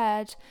kind of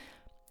said,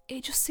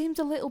 it just seemed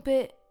a little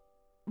bit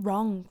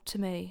wrong to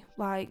me.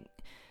 Like,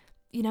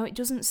 you know, it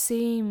doesn't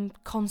seem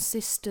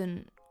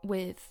consistent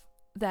with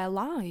their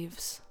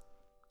lives.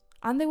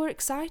 And they were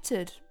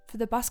excited for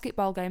the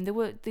basketball game. They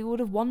would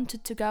have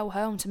wanted to go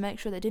home to make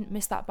sure they didn't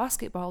miss that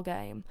basketball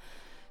game.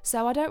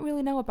 So I don't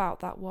really know about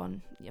that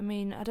one. I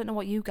mean, I don't know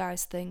what you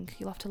guys think.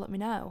 You'll have to let me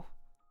know.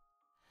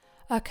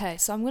 Okay,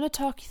 so I'm going to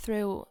talk you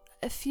through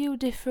a few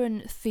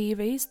different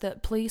theories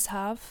that police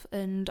have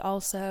and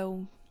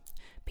also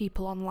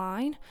people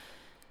online.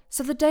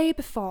 So the day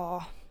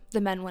before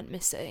the men went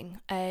missing,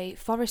 a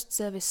Forest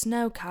Service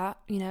snowcat,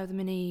 you know, the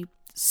mini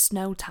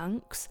snow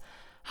tanks,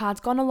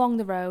 had gone along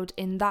the road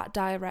in that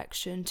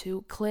direction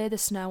to clear the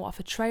snow off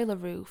a trailer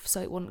roof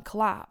so it wouldn't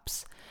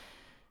collapse.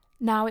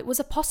 Now, it was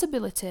a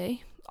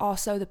possibility, or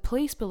so the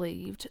police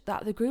believed,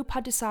 that the group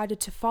had decided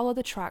to follow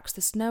the tracks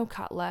the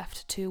snowcat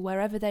left to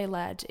wherever they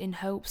led in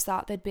hopes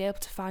that they'd be able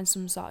to find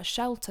some sort of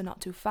shelter not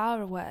too far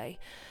away.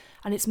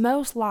 And it's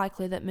most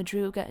likely that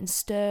Madruga and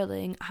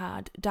Sterling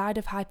had died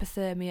of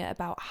hypothermia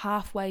about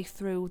halfway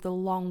through the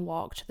long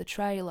walk to the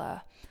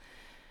trailer.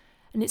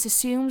 And it's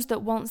assumed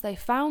that once they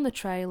found the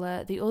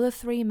trailer, the other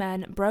three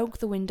men broke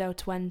the window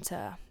to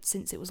enter.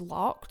 Since it was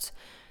locked,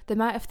 they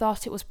might have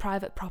thought it was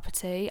private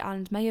property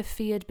and may have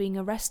feared being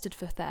arrested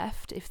for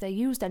theft if they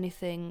used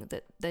anything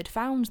that they'd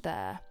found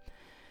there.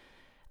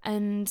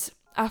 And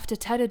after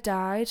Ted had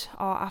died,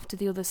 or after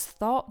the others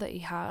thought that he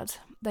had,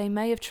 they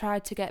may have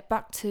tried to get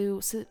back to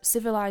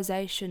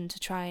civilization to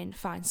try and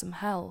find some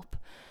help.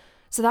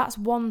 So that's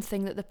one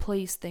thing that the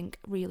police think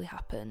really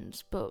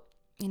happened. But,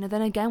 you know,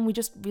 then again, we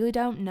just really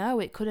don't know.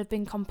 It could have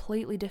been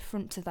completely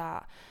different to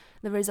that.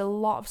 There is a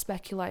lot of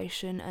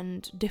speculation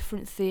and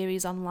different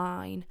theories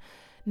online,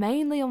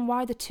 mainly on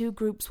why the two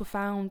groups were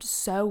found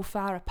so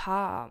far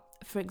apart.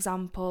 For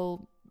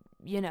example,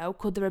 you know,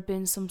 could there have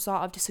been some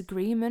sort of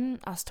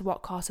disagreement as to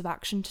what course of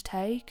action to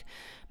take?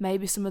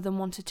 Maybe some of them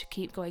wanted to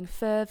keep going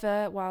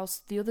further,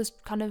 whilst the others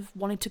kind of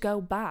wanted to go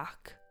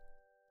back.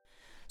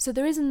 So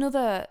there is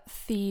another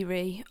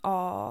theory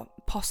or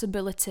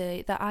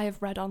possibility that I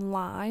have read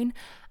online,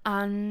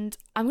 and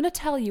I'm going to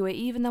tell you it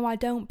even though I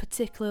don't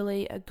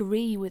particularly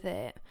agree with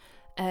it.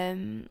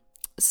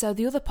 So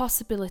the other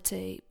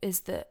possibility is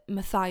that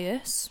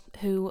Matthias,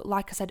 who,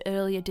 like I said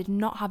earlier, did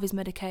not have his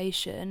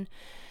medication,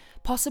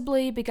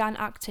 possibly began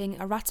acting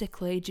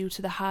erratically due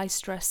to the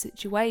high-stress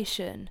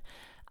situation,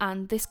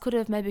 and this could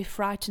have maybe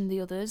frightened the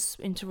others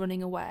into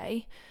running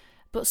away.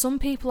 But some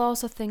people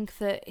also think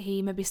that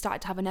he maybe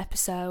started to have an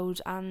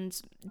episode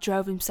and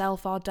drove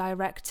himself or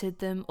directed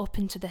them up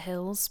into the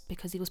hills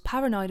because he was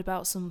paranoid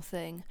about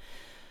something.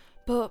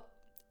 But,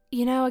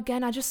 you know,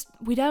 again,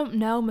 we don't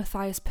know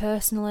Matthias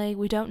personally.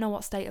 We don't know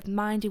what state of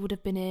mind he would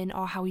have been in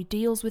or how he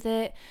deals with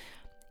it.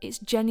 It's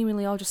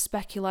genuinely all just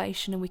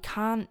speculation, and we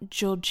can't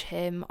judge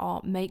him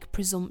or make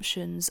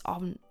presumptions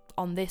on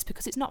this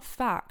because it's not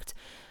fact.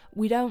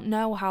 We don't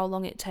know how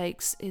long it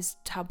takes his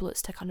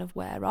tablets to kind of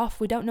wear off.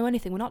 We don't know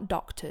anything. We're not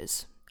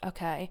doctors,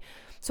 okay?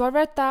 So I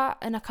read that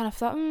and I kind of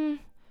thought,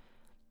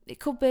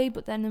 it could be,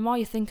 but then the more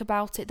you think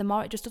about it, the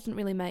more it just doesn't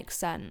really make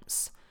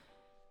sense.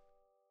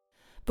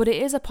 But it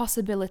is a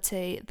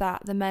possibility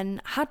that the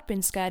men had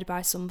been scared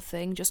by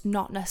something, just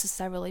not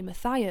necessarily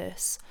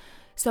Matthias.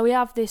 So we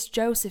have this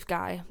Joseph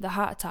guy, the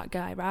heart attack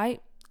guy,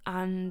 right?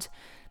 And,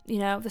 you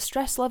know, the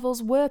stress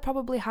levels were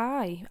probably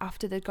high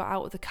after they got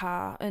out of the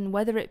car, and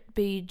whether it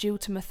be due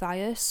to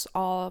Matthias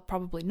or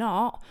probably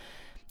not,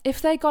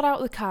 if they got out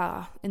of the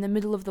car in the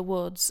middle of the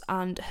woods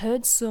and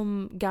heard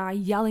some guy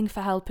yelling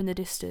for help in the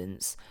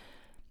distance,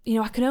 you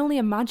know, I can only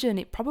imagine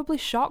it probably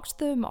shocked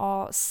them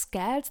or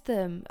scared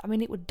them. I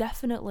mean, it would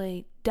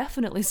definitely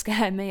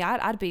scare me.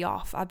 I'd be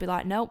off. I'd be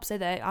like, nope,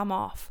 I'm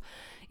off.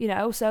 You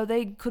know, so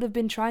they could have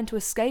been trying to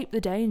escape the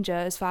danger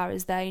as far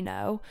as they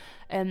know.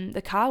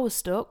 The car was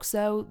stuck,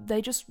 so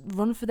they just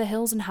run for the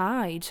hills and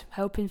hide,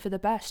 hoping for the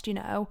best, you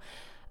know.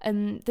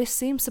 And this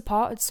seems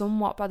supported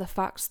somewhat by the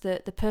fact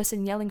that the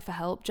person yelling for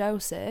help,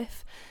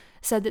 Joseph,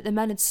 said that the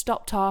men had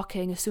stopped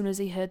talking as soon as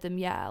he heard them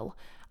yell,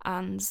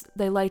 and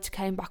they later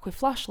came back with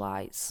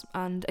flashlights,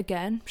 and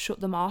again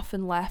shut them off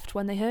and left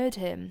when they heard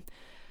him.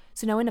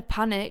 So now in a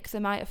panic, they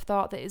might have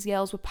thought that his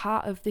yells were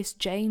part of this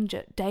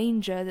danger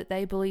that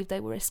they believed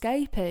they were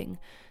escaping.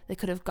 They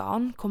could have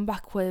come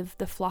back with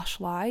the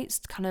flashlights,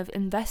 kind of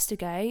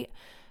investigate,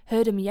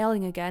 heard him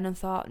yelling again and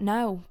thought,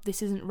 no,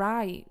 this isn't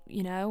right,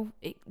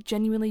 it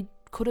genuinely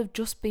could have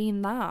just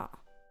been that.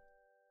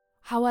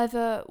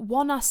 However,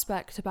 one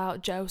aspect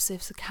about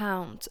Joseph's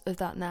account of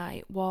that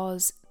night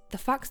was the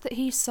fact that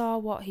he saw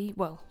what he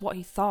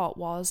thought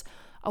was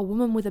a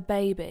woman with a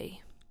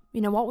baby.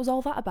 What was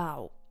all that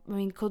about? I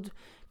mean, could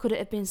it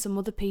have been some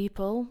other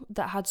people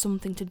that had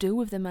something to do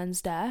with the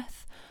men's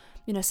death?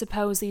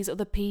 Suppose these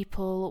other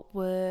people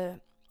were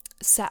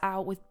set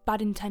out with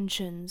bad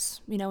intentions.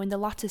 In the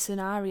latter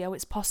scenario,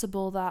 it's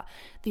possible that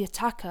the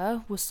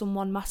attacker was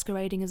someone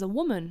masquerading as a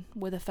woman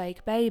with a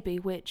fake baby,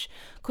 which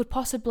could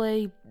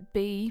possibly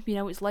be,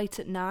 it's late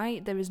at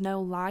night, there is no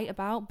light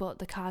about but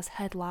the car's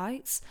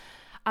headlights,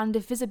 and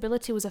if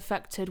visibility was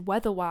affected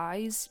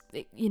weather-wise,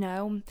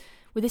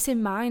 with this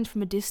in mind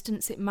from a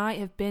distance, it might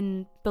have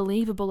been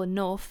believable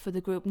enough for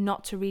the group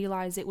not to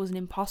realise it was an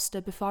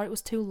imposter before it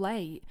was too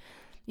late.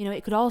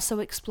 It could also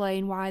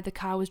explain why the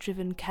car was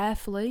driven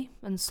carefully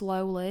and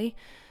slowly,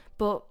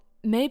 but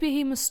maybe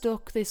he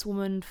mistook this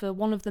woman for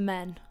one of the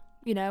men.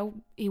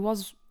 He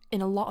was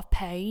in a lot of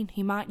pain.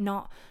 He might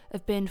not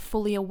have been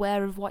fully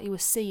aware of what he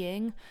was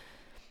seeing.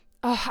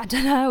 I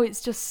don't know,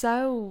 it's just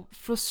so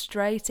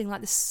frustrating. Like,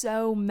 there's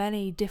so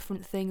many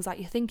different things. Like,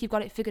 you think you've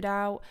got it figured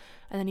out,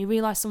 and then you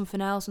realise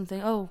something else and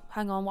think, oh,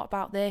 hang on, what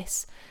about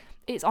this?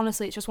 It's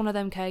just one of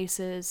them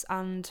cases,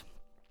 and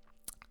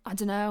I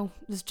don't know,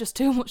 there's just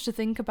too much to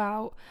think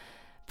about.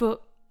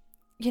 But,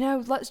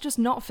 let's just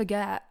not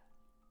forget,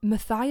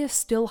 Matthias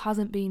still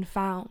hasn't been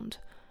found.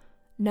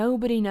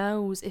 Nobody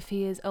knows if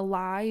he is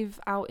alive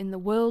out in the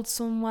world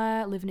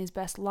somewhere, living his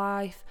best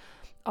life,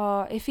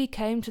 or if he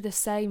came to the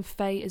same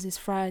fate as his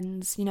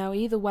friends.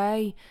 Either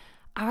way,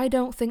 I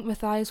don't think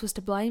Matthias was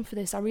to blame for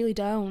this. I really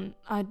don't.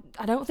 I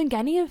don't think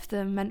any of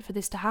them meant for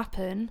this to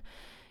happen.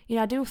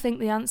 I do think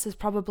the answer's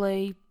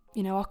probably,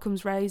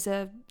 Occam's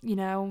razor,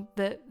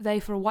 that they,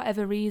 for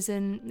whatever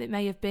reason it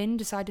may have been,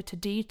 decided to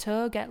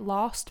detour, get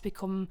lost,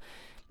 become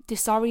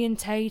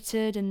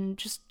disorientated, and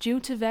just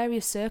due to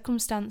various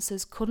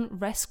circumstances couldn't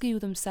rescue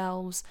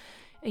themselves.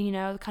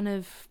 Kind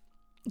of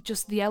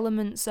just the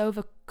elements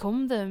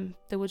overcome them.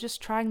 They were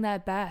just trying their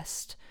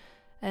best.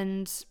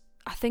 And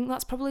I think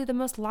that's probably the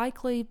most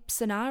likely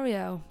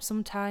scenario.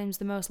 Sometimes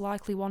the most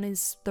likely one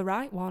is the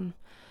right one.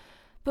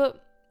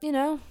 But,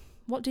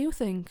 what do you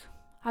think?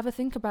 Have a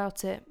think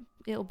about it.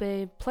 It'll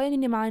be playing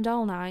in your mind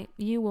all night.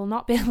 You will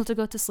not be able to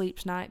go to sleep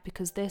tonight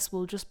because this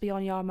will just be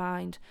on your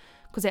mind.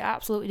 Because it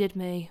absolutely did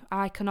me.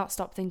 I cannot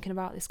stop thinking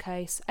about this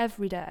case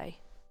every day.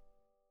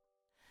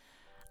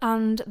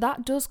 And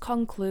that does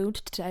conclude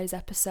today's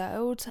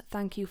episode.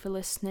 Thank you for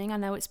listening. I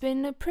know it's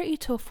been a pretty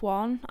tough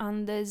one,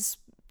 and there's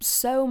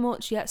so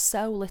much yet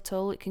so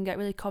little. It can get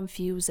really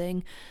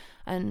confusing.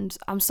 And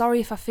I'm sorry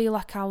if I feel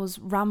like I was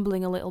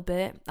rambling a little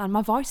bit, and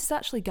my voice is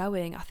actually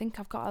going. I think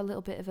I've got a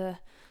little bit of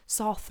a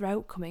sore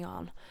throat coming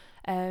on.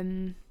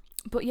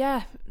 But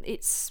yeah,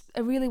 it's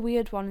a really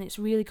weird one, and it's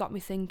really got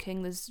me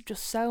thinking. There's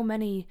just so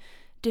many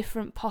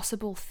different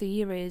possible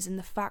theories, and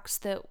the facts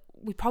that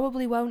we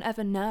probably won't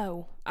ever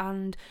know,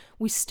 and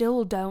we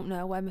still don't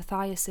know where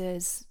Matthias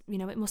is.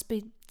 It must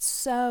be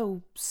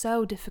so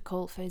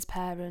difficult for his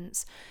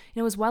parents,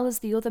 as well as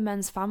the other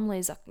men's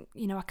families. I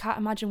can't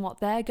imagine what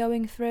they're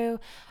going through.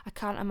 I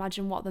can't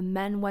imagine what the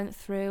men went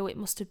through. They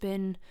must have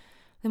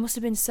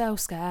been so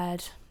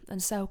scared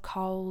and so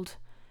cold.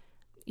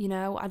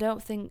 I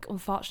don't think,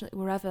 unfortunately,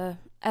 we're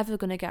ever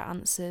going to get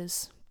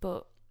answers,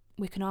 but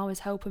we can always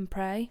hope and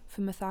pray for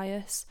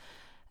Matthias.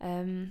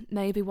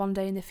 Maybe one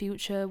day in the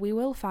future we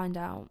will find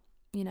out,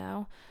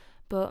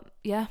 But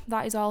yeah,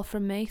 that is all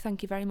from me.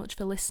 Thank you very much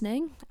for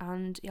listening,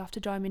 and you have to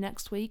join me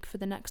next week for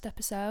the next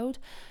episode.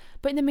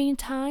 But in the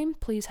meantime,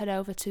 please head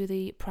over to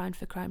the Primed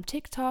for Crime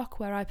TikTok,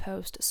 where I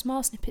post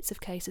small snippets of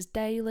cases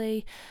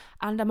daily,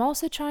 and I'm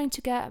also trying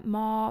to get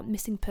more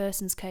missing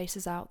persons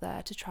cases out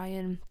there to try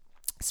and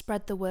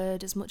spread the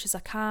word as much as I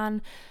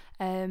can.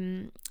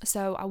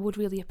 So I would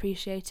really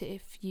appreciate it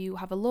if you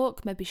have a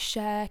look, maybe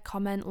share,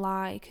 comment,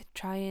 like,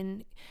 try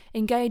and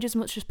engage as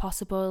much as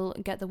possible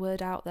and get the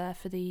word out there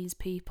for these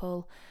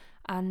people.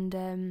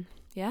 And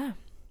yeah,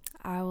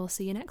 I will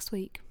see you next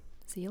week.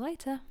 See you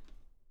later.